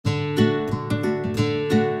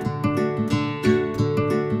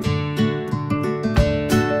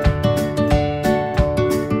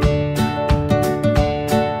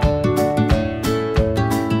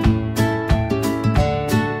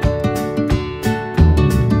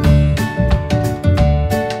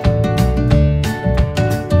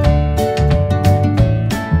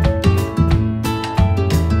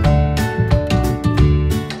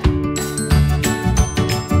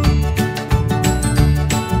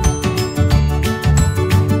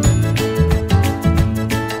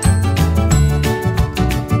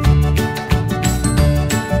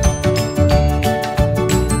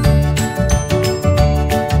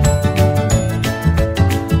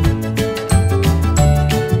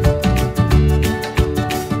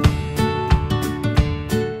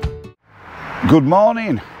Good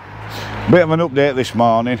morning. Bit of an update this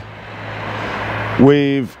morning.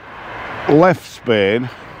 We've left Spain.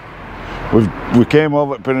 We came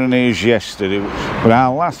over to Pyrenees yesterday, but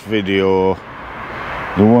our last video,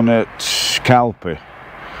 the one at Calpe,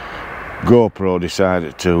 GoPro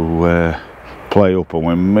decided to play up and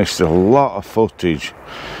we missed a lot of footage,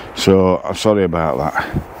 so I'm sorry about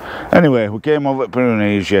that. Anyway, we came over to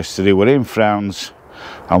Pyrenees yesterday. We're in France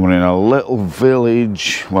and we're in a little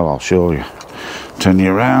village. Well, I'll show you. Turn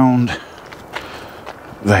you around.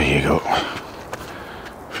 There you go.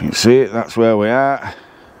 If you can see it, that's where we are.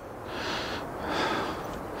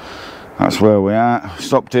 That's where we are.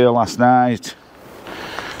 Stopped here last night.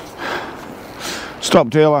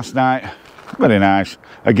 Very nice.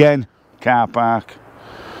 Again, car park.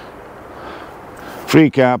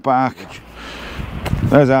 Free car park.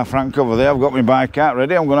 There's our Frank over there. I've got my bike out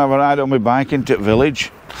ready. I'm going to have a ride on my bike into the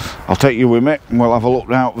village. I'll take you with me and we'll have a look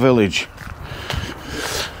round the village.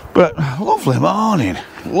 But lovely morning.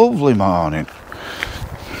 Lovely morning.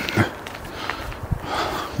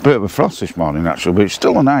 Bit of a frost this morning actually, but it's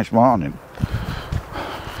still a nice morning.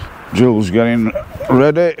 Jill's getting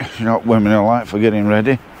ready. You know what women are like for getting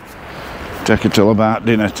ready. Take her till about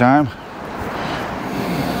dinner time.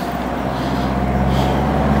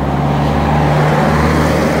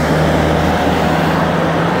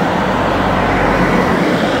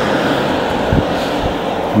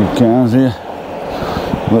 New cars here.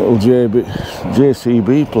 Little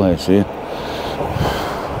JCB place here.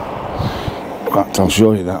 In fact, I'll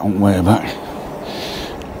show you that on the way back.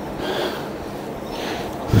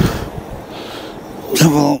 Let's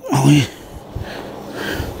have a look, are we?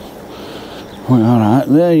 We're alright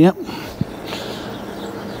there, yep.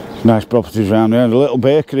 Nice properties around here. A little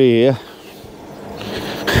bakery here.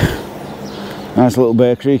 Nice little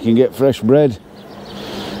bakery, you can get fresh bread,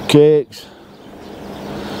 cakes.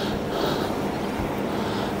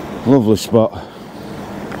 Lovely spot.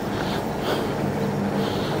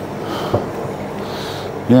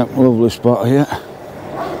 Yep, lovely spot here.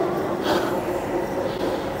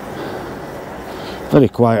 Very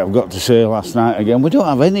quiet, I've got to say, last night again. We don't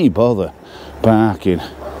have any bother parking.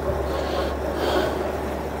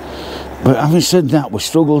 But having said that, we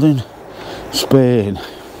struggled in Spain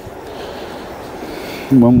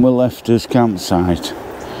when we left his campsite.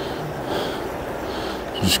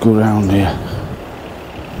 Just go round here.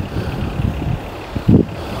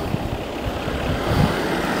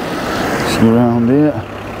 Just go round here.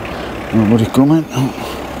 Nobody coming.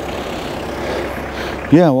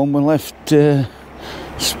 Yeah, when we left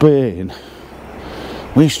Spain,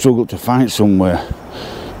 we struggled to find somewhere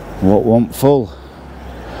what wasn't full.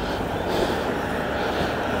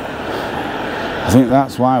 I think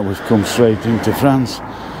that's why we've come straight into France.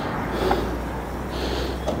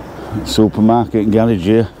 Supermarket and garage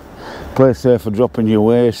here. Place there for dropping your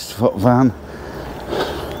waste, van.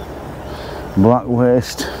 Black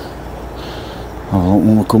waste. Have a look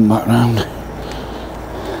when we come back round.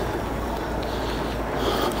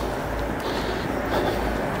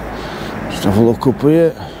 Just have a look up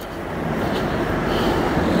here.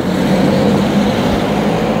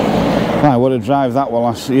 Right, what a drive that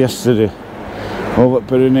was yesterday over at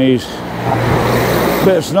Pyrenees.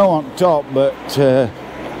 Bit of snow on top, but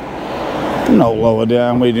not lower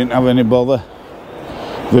down. We didn't have any bother.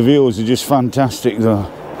 The views are just fantastic though.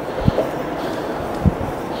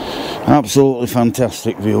 Absolutely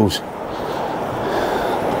fantastic views.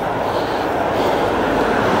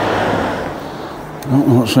 I don't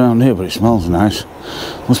know what's around here, but it smells nice.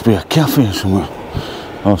 Must be a cafe or somewhere.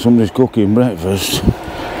 Or somebody's cooking breakfast.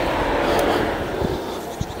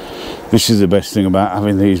 This is the best thing about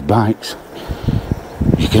having these bikes.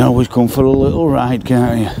 You can always come for a little ride,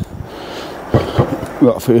 can't you?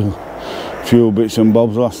 Got a few bits and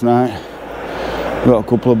bobs last night. Got a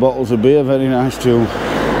couple of bottles of beer, very nice too.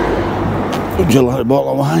 Would you like a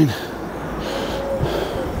bottle of wine?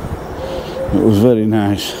 It was very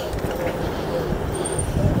nice.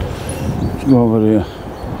 Let's go over here.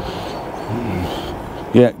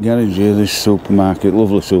 Yeah, garage here, this supermarket,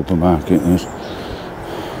 lovely supermarket this.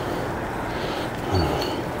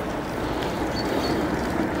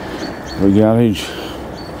 The garage.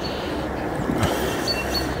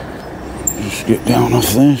 Just get down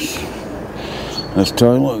off this. There's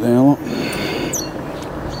toilet there, look.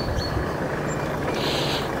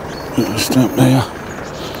 Little step there.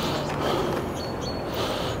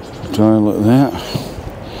 Toilet there.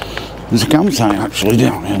 There's a campsite actually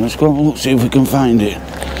down here. Let's go have a look, see if we can find it.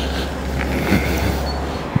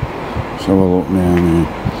 Let's have a look down here.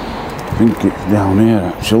 I think it's down here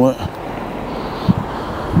actually.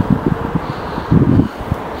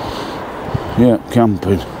 Yeah,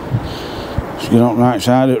 camping. Let's get on the right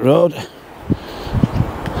side of the road.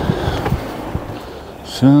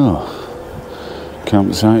 So,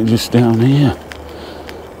 campsite just down here.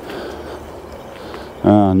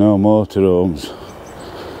 Ah, no motorhomes.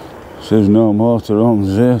 Says no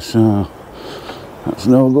motorhomes there, so that's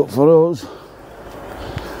no good for us.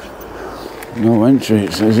 No entry,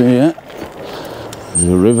 it says here. There's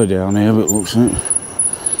a river down here, but it looks like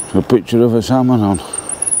a picture of a salmon on.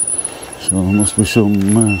 So there must be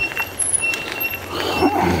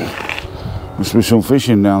some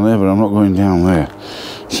fishing down there, but I'm not going down there.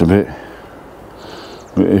 It's a bit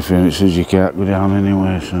iffy, and it says you can't go down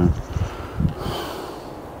anyway, so.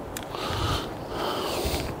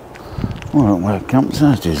 Well, I don't know where the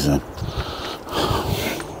campsite is then.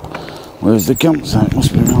 Where's the campsite?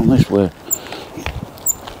 Must be around this way.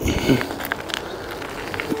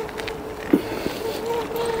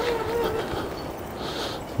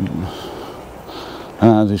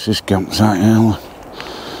 Ah, this is campsite now.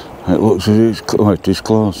 It looks as if it is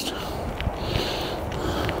closed.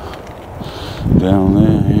 Down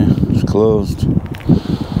there, yeah, it's closed.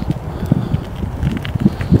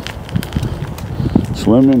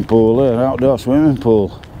 Swimming pool there, outdoor swimming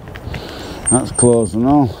pool. That's closed and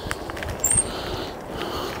all.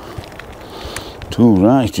 Too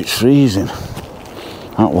right, it's freezing.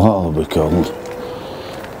 That water will be cold.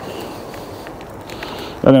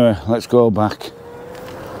 Anyway, let's go back.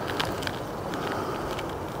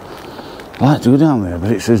 I'd like to go down there,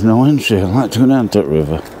 but it says no entry. I'd like to go down to that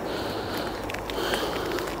river.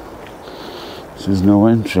 It says no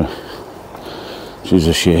entry, which is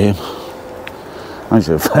a shame. That's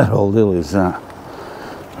a fair old hill, is that?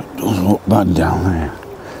 It doesn't look bad down there.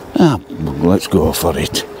 Ah, let's go for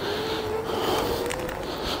it.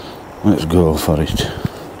 Let's go for it.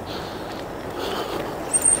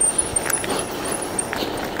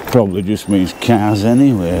 Probably just means cars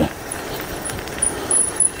anyway.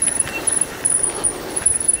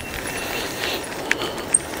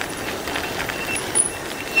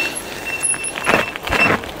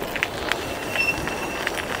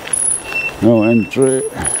 No entry.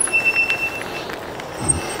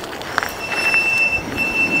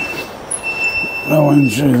 No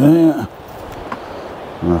entry there.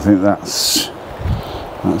 And I think that's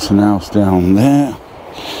an house down there.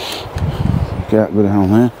 Can't go down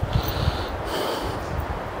there.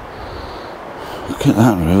 Look at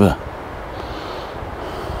that river.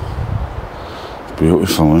 It's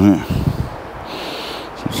beautiful, isn't it?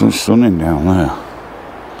 It's stunning down there.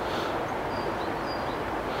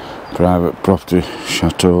 Private property,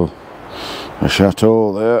 chateau. A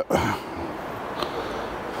chateau there.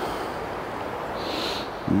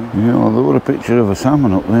 Yeah, well, there was a picture of a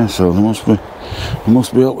salmon up there, so they must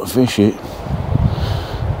be able to fish it.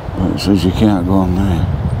 But it says you can't go on there.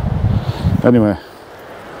 Anyway,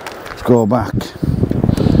 let's go back.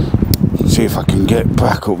 See if I can get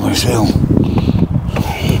back up this hill.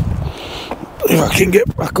 If I can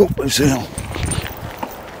get back up this hill.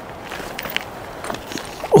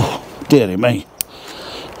 Oh, dearie me.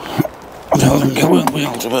 I don't think I will be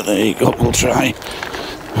able to, but there you go, we'll try.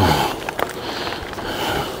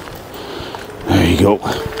 There you go.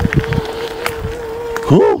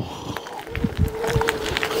 Ooh.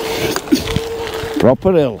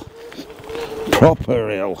 Proper hill. Proper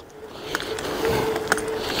hill.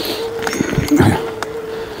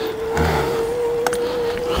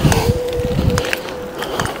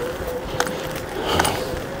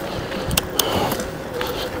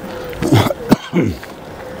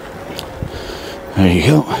 There you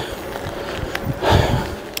go.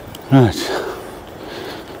 Right.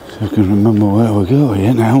 So I can remember where we go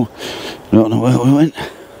here now. Don't know where we went.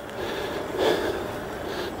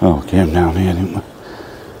 Oh, we came down here, didn't we?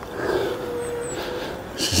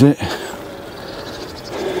 This is it.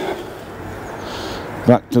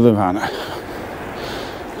 Back to the van.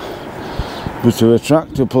 Bit of a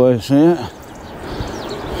tractor place here.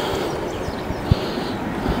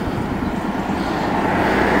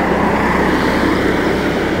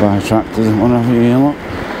 Buy tractors and whatever you look.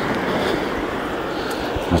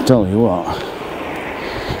 I tell you what,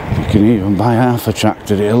 you can even buy half a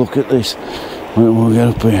tractor here. Look at this. We'll get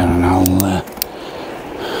up here and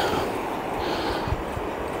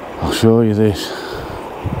I'll show you this.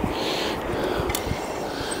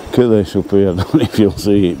 Look at this up here. I don't know if you'll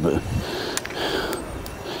see it, but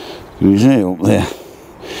you see it up there.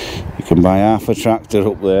 You can buy half a tractor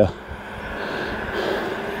up there.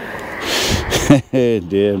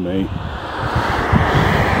 Dear me.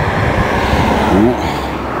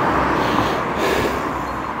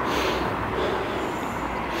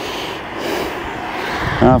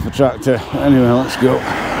 Half a tractor. Anyway, let's go.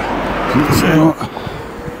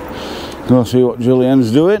 Go see what Julian's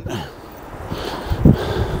doing.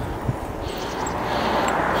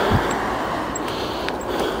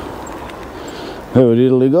 How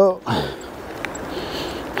did he go?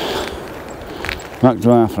 Back to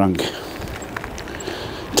our Frank.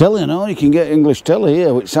 Telly, no, you can get English telly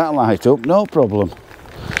here with satellite up, no problem.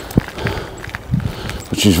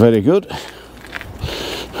 Which is very good.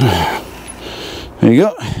 There you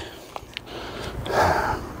go.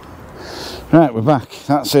 Right, we're back,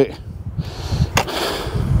 that's it.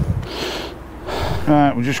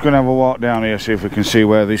 Right, we're just going to have a walk down here, see if we can see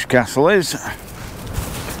where this castle is.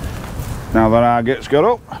 Now that our gets got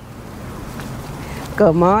up.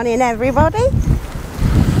 Good morning, everybody.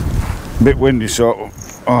 Bit windy, so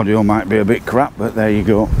audio might be a bit crap, but there you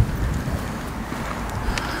go.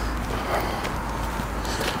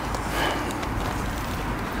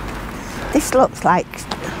 This looks like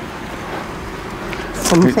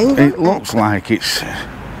something. It looks like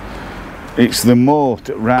it's the moat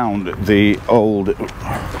round the old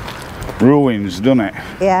ruins, doesn't it?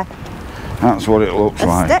 Yeah. That's what it looks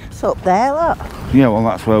like. There's steps up there, look. Yeah, well,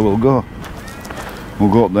 that's where we'll go. We'll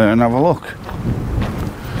go up there and have a look.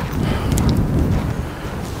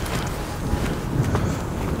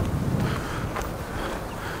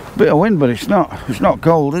 Bit of wind, but it's not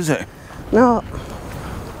cold, is it? No.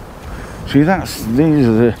 See, these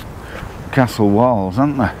are the castle walls,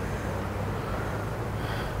 aren't they?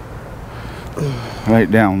 Right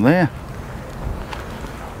down there.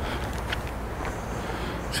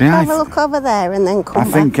 See, have a look over there and then come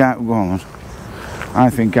back. I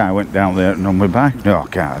think I went down there and on my bike. No, I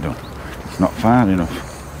can't. I don't. It's not far enough.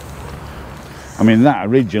 I mean, that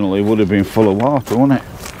originally would have been full of water, wouldn't it?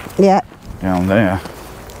 Yeah. Down there.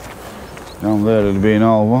 Down there would have been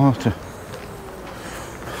all water.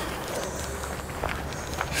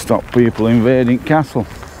 Stop people invading castle.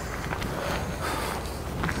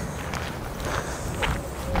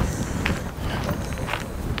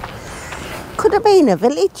 Could have been a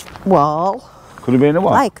village wall. Could have been a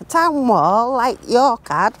what? Like a town wall, like York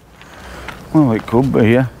had. Well, it could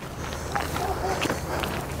be, yeah.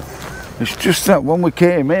 It's just that when we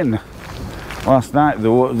came in last night,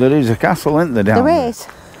 there is a castle, isn't there, down there? There is.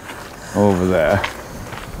 Over there.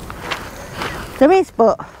 There is,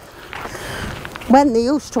 but when they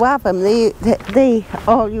used to have them, they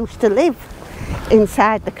all used to live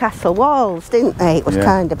inside the castle walls, didn't they? It was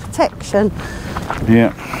kind of protection.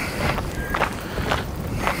 Yeah.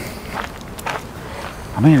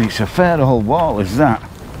 I mean, it's a fair old wall, is that?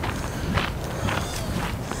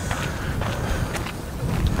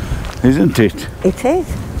 Isn't it? It is.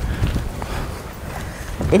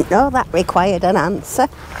 I didn't know that required an answer.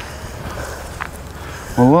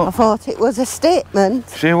 Well, what? I thought it was a statement.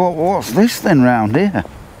 See, what's this then round here?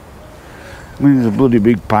 I mean, there's a bloody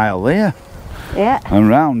big pile there. Yeah. And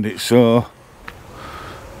round it, so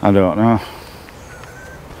I don't know.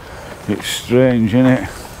 It's strange, isn't it?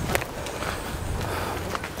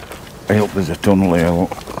 I hope there's a tunnel here,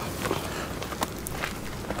 look.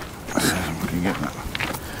 Let's see if we can get that.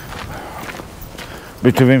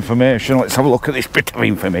 Bit of information, let's have a look at this bit of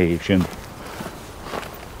information.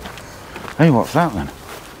 Hey, what's that then?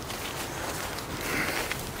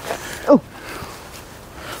 Oh.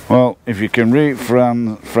 Well, if you can read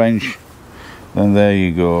French, then there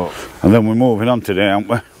you go. And then we're moving on today, aren't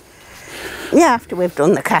we? Yeah, after we've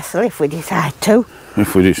done the castle, if we decide to.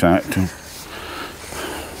 If we decide to.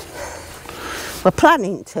 We're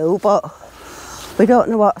planning to, but we don't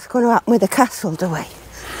know what's going to happen with the castle, do we?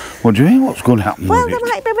 What do you mean, what's going to happen with it? Well, there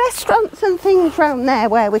might be restaurants and things round there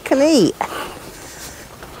where we can eat.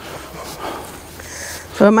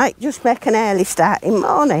 So we might just make an early starting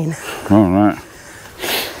morning. All right.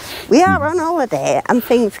 We are on holiday and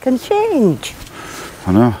things can change.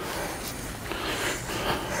 I know.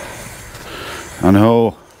 I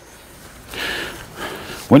know.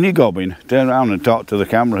 When you're gobbing, turn around and talk to the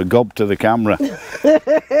camera, gob to the camera.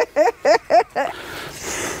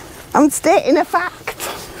 I'm stating a fact.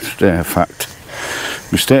 State a fact.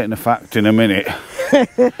 We're stating a fact in a minute.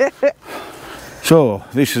 So,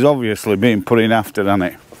 this has obviously been put in after, hasn't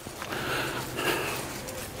it?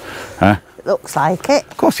 Huh? It looks like it.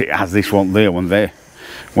 Of course it has. This one there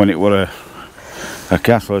when it were a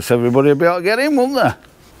castle, so everybody would be able to get in, wouldn't they?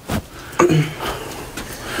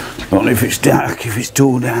 Only if it's dark, if it's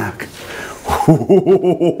too dark.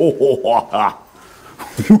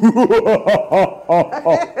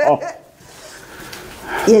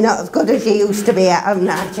 You're not as good as you used to be at home,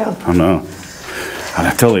 Nigel. I know. And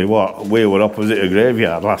I tell you what, we were opposite a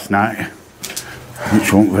graveyard last night,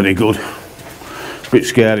 which wasn't very good. Bit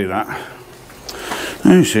scary, that.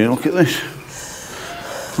 Now you see, look at this.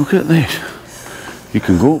 Look at this. You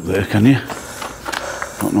can go up there, can you?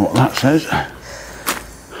 Don't know what that says.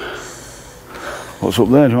 What's up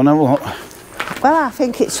there? Do you want to have a look? Well, I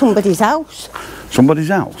think it's somebody's house. Somebody's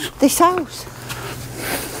house? This house.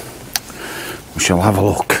 We shall have a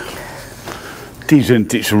look. It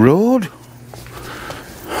isn't, it's a road.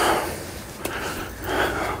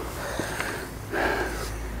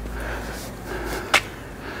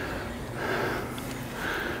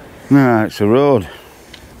 No, it's a road.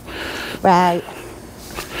 Right.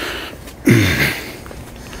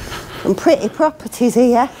 Some pretty properties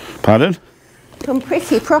here. Pardon? Some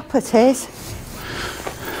pretty properties.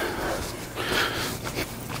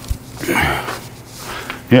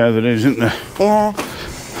 Yeah, there is, isn't there? Yeah.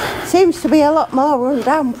 Seems to be a lot more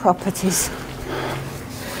run-down properties.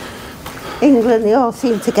 England, they all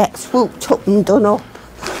seem to get swooped up and done up.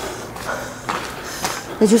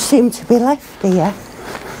 They just seem to be left here.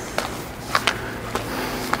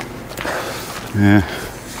 Yeah.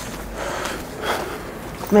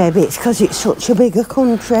 Maybe it's because it's such a bigger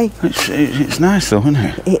country. It's nice though, isn't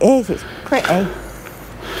it? It is, it's pretty. I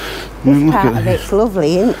mean, This part of it's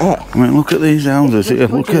lovely, isn't it? I mean, look at these houses here.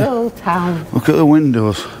 Look at old town. Look at the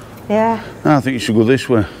windows. Yeah. No, I think you should go this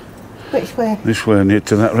way. Which way? This way, near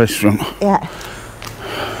to that restaurant. Yeah.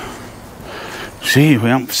 See, we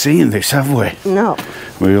haven't seen this, have we? No.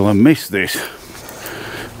 We'll have missed this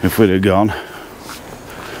if we'd have gone.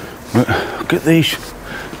 But look at these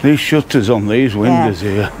shutters on these windows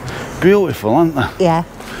here. Beautiful, aren't they? Yeah.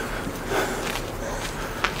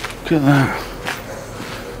 Look at that.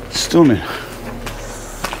 Stunning.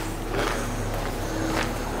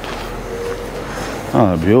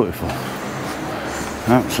 Oh, they're beautiful.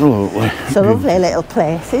 Absolutely. It's a lovely little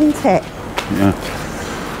place, isn't it? Yeah.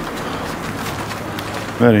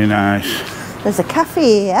 Very nice. There's a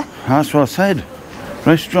cafe here. That's what I said.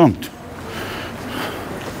 Restaurant.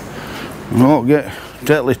 We won't get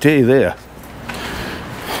deadly tea there.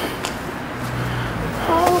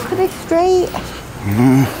 Oh, look at this street.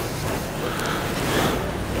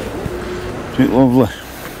 Isn't it lovely?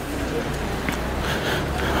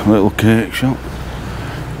 Little cake shop.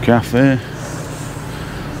 Cafe.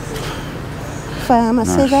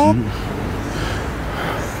 Pharmacy there.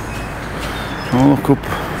 So look up.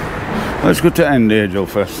 Let's go to Nigel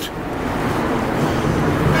first.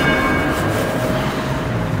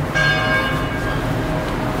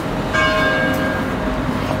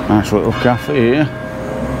 Nice little cafe here.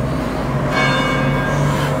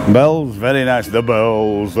 Bells, very nice. The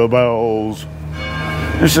bells, the bells.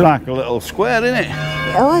 This is like a little square, isn't it?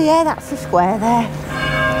 Oh yeah, that's the square there.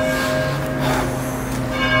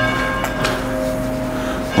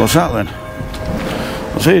 What's that then?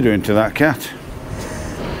 What's he doing to that cat?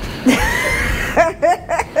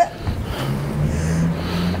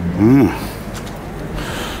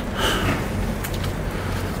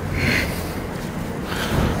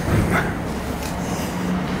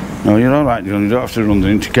 No, you're alright, John. You don't have to run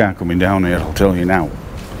into the car coming down here, I'll tell you now.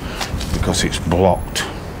 Because it's blocked.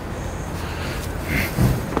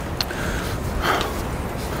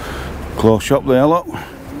 Close shop there, look.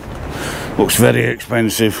 Looks very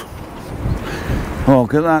expensive. Oh,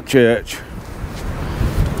 look at that church.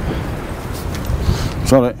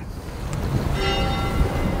 Sorry.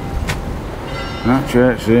 That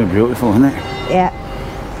church there, beautiful, isn't it? Yeah.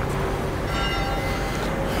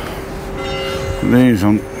 These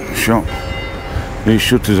on shop. These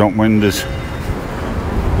shutters on windows.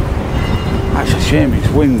 That's a shame it's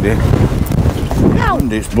windy.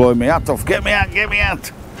 And it's blowing my hat off. Get me hat, get me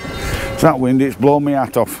hat. It's that windy, it's blowing my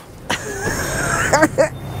hat off.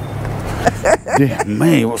 Dear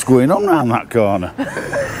me, what's going on round that corner?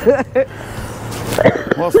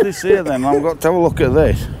 What's this here then? I've got to have a look at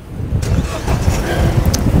this.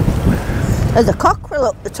 There's a cockerel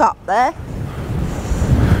up the top there.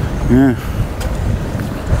 Yeah.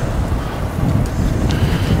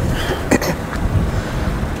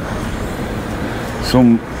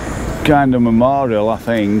 Some kind of memorial, I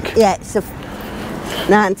think. Yeah, it's a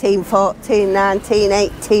 1914,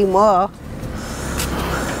 1918 war. Yeah.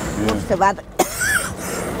 Must have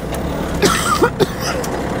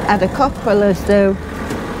had a cockerel as though.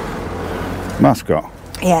 Mascot?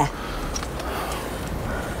 Yeah.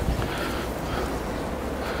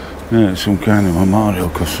 Yeah, it's some kind of memorial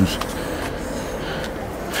customs.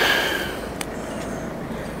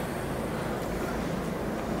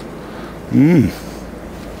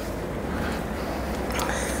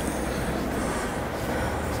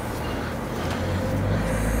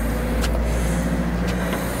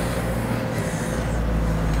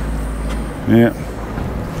 Yeah.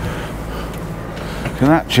 Look at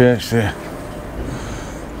that church there.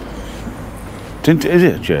 Is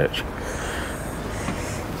it a church?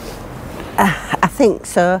 I think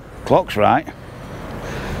so. Clock's right.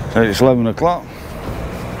 So it's 11 o'clock.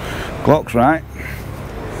 Clock's right.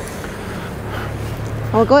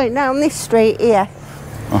 We're going down this street here.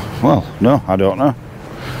 Oh, well, no, I don't know.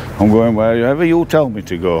 I'm going wherever you tell me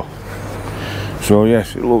to go. So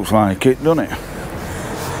yes, it looks like it, doesn't it?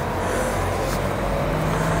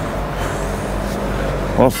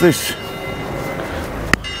 What's this?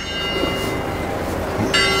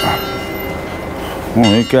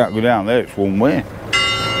 Well, you can't go down there, it's one way.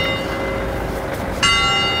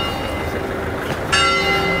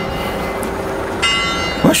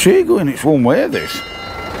 Where's she going? It's one way, this.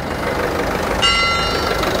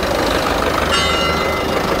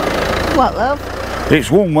 What, love? It's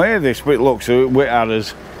one way, this bit looks at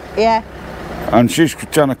us. Yeah. And she's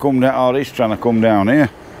trying to come down, or he's trying to come down here.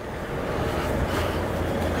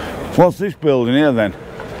 What's this building here then?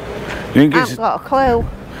 You think I've got a clue.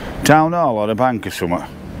 Town hall or a bank or something?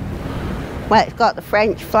 Well, it's got the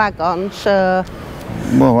French flag on, so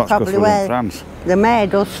Well, that's probably because we're where in France. the mayor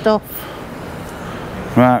does stuff.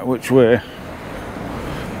 Right, which way?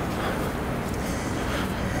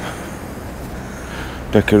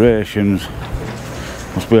 Decorations.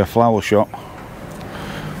 Must be a flower shop.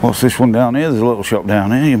 What's this one down here? There's a little shop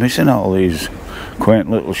down here. You're missing all these quaint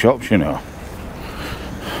little shops, you know.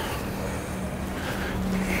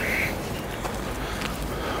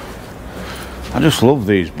 I just love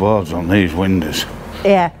these boards on these windows.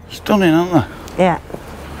 Yeah. Stunning, aren't they? Yeah.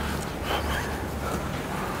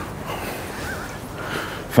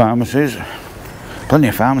 Pharmacies. Plenty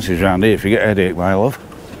of pharmacies around here if you get a headache, my love.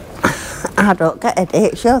 I don't get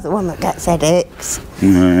headaches, you're the one that gets headaches.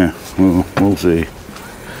 Yeah, well, we'll see.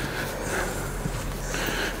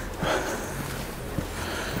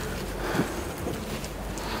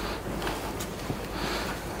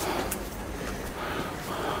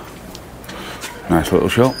 Nice little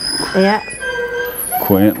shop. Yeah.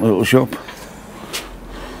 Quaint little shop.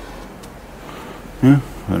 Yeah,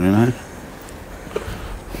 very nice.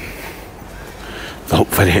 They look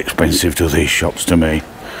very expensive to these shops to me.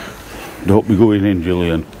 Don't be going in,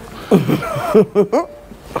 Gillian.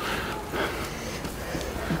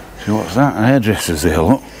 See, what's that? Hairdressers there,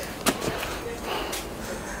 look.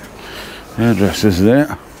 Hairdressers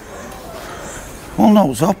there. Well,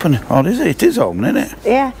 no, it's open. Or is it? It is open, isn't it?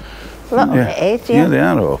 Yeah. A lot of it is, yeah. Yeah, they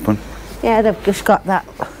are open. Yeah, they've just got that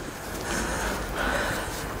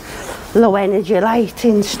low energy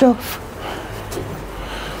lighting stuff.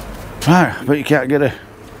 Right, but you can't get a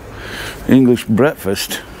English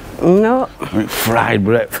breakfast. No. Like fried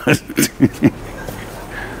breakfast.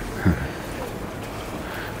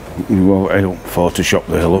 Photoshop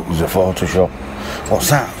there, look, there's a Photoshop. What's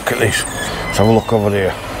that? Look at this. Let's have a look over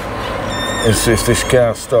there. If this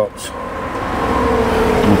car stops,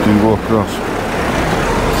 we can go across.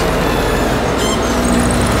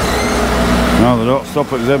 No, they don't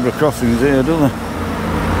stop at zebra crossings here, do they?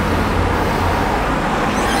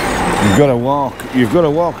 You've got to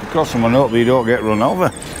walk across them and hope that you don't get run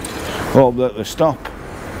over. Hope that they stop.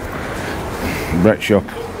 Bread shop.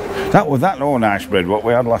 That was that nice bread what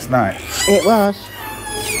we had last night. It was.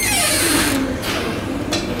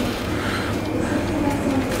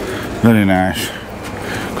 Very nice.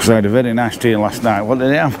 Because I had a very nice tea last night. What did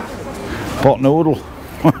they have? Pot noodle.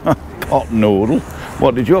 Pot noodle.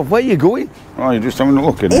 What did you have? Where are you going? Oh, you're just having a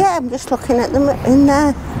look at it. Yeah, I'm just looking at them in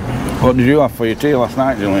there. What did you have for your tea last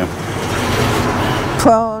night, Gillian?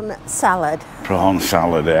 Prawn salad. Prawn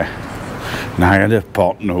salad there. And I had a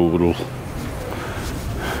pot noodle.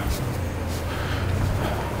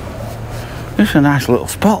 It's a nice little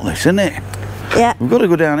spot, this, isn't it? Yeah. We've got to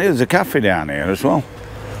go down here. There's a cafe down here as well.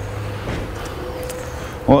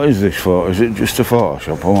 What is this for? Is it just a photo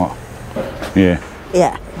shop or what? Yeah.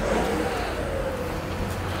 Yeah.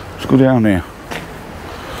 Let's go down here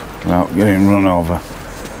without getting run over.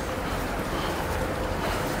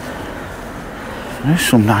 There's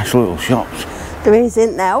some nice little shops. There is,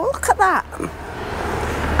 isn't there? Oh, look at that.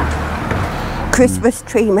 Christmas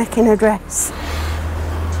tree making a dress.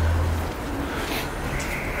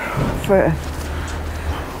 For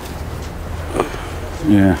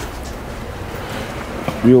yeah.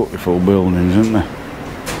 Beautiful buildings, isn't there?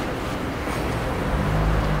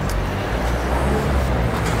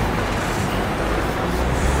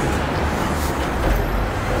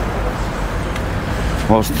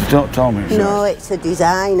 What's the tell me? no, it's a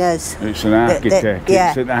designer's. It's an architect. Yeah.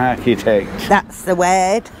 It's an architect. That's the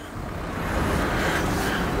word.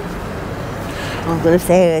 I was going to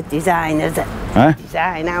say designers that Huh?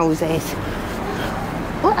 design houses.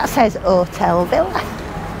 Well, that says Hotel Villa.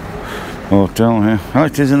 Hotel, yeah. Oh,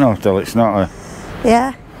 it is an hotel. It's not a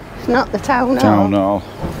Yeah, it's not the town hall. town hall.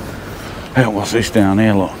 Hey, what's this down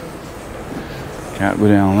here, look? Can't go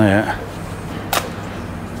down there.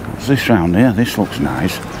 What's this round here? This looks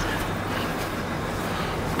nice.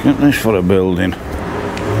 Look at this for a building.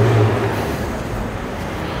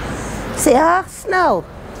 See Arsenal?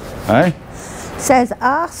 Hey? Says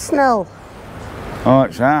Arsenal. Oh,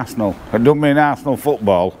 it's Arsenal. It don't mean Arsenal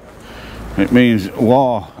football. It means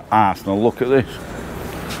war Arsenal. Look at this.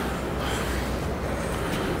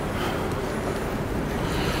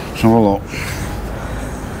 Let's have a look.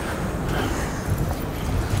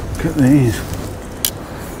 Look at these.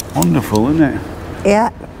 Wonderful, isn't it?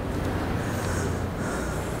 Yeah.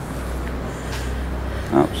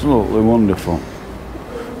 Absolutely wonderful.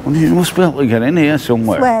 Well, you must be able to get in here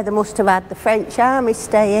somewhere. It's where they must have had the French army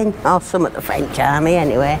staying, or some of the French army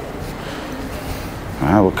anyway.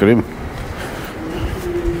 Ah, look at him.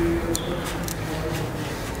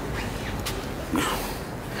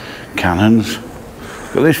 Cannons.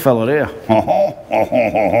 Look at this fella here.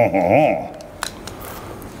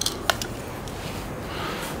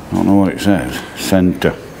 I don't know what it says.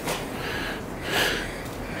 Centre.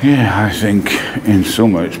 Yeah, I think in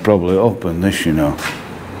summer it's probably open, this, you know.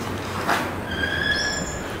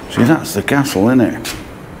 See, that's the castle, isn't it?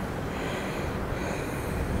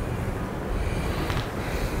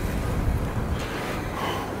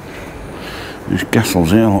 There's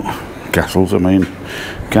castles here, look. Castles, I mean,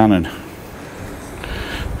 cannon.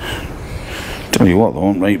 Tell you what, they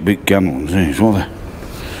won't make big cannons, these, will they?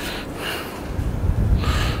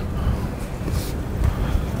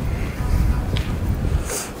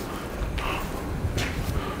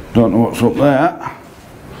 Don't know what's up there.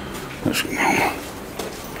 Let's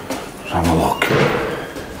have a look.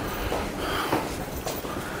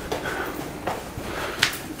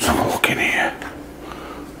 Let's have a look in here.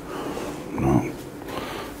 No.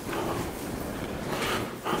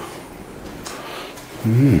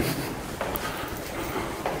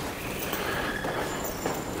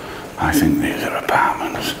 I think these are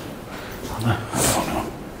apartments. Are they? I don't know.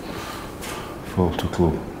 Photo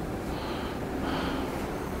club.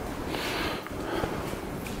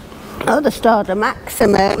 Oh, they stored a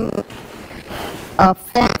maximum of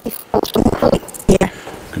 30,000 bullets here. I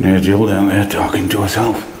can hear Jill down there talking to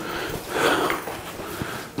herself.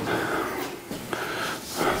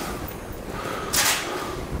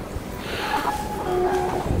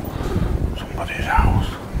 Somebody's house.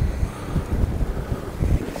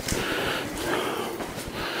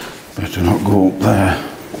 Better not go up there.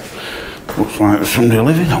 Looks like there's somebody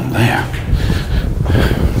living up there.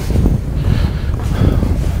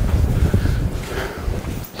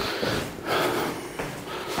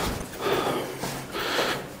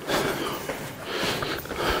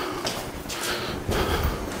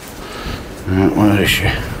 Right, where is she?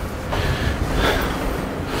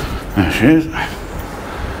 There she is.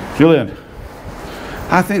 Julian,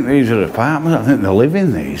 I think these are apartments. I think they live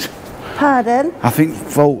in these. Pardon? I think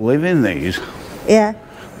folk live in these. Yeah.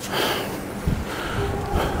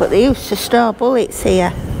 But they used to store bullets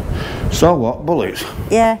here. So what? Bullets?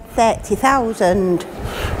 Yeah, 30,000.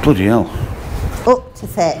 Bloody hell. Up to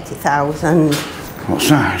 30,000. What's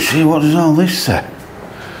that? See, what does all this say?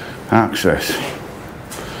 Access.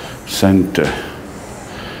 Centre.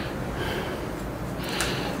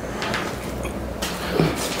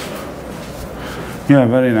 Yeah,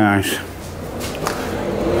 very nice.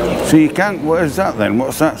 So you can't, where's that then?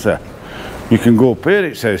 What's that say? You can go up here,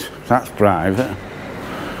 it says. That's private.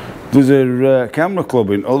 There's a camera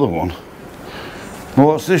club in the other one. Well,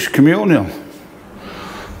 what's this? Communal.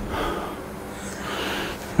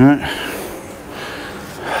 Right.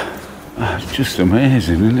 That's just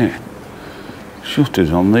amazing, isn't it?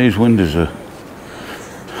 Shutters on these windows are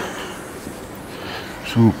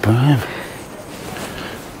superb.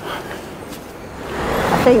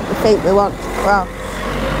 I think they want,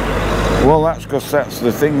 Well, that's because that's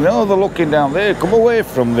the thing. No, they're looking down there. Come away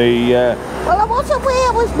from the... Well, I wasn't where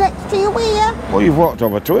I was next to you here. Well, you've walked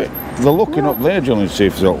over to it. They're looking up there, Julian, to see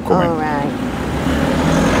if they're coming. All right.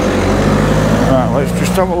 Right, let's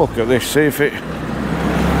just have a look at this, see if it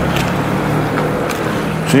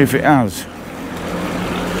has.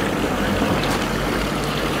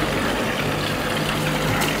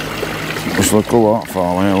 Just look at the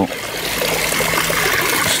waterfall here, look.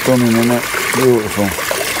 Stunning, isn't it? Beautiful.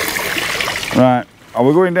 Right, are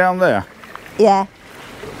we going down there? Yeah.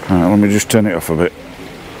 Right, let me just turn it off a bit.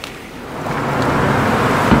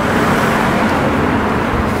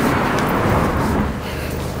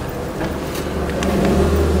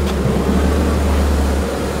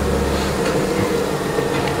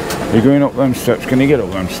 You're going up them steps. Can you get up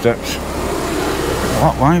them steps?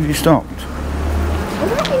 What? Why have you stopped?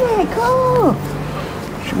 Where go?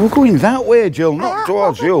 We're going that way, Jill, not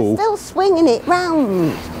towards you. Still swinging it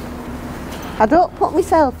round. I don't put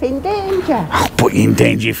myself in danger. I'll put you in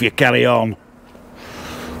danger if you carry on.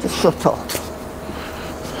 Just shut up.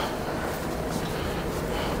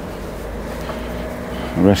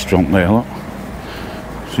 A restaurant there, look.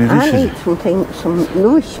 See, this I need some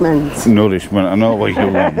nourishment. Nourishment, I know what you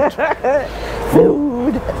want.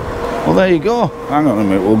 Food. Well, there you go. Hang on a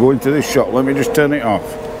minute, we'll go into this shop. Let me just turn it off.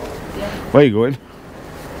 Where are you going?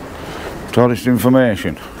 Tourist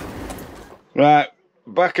information. Right,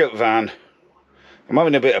 back at van. I'm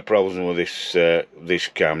having a bit of problems with this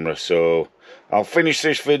camera, so I'll finish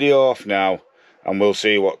this video off now and we'll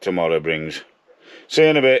see what tomorrow brings. See you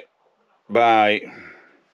in a bit. Bye.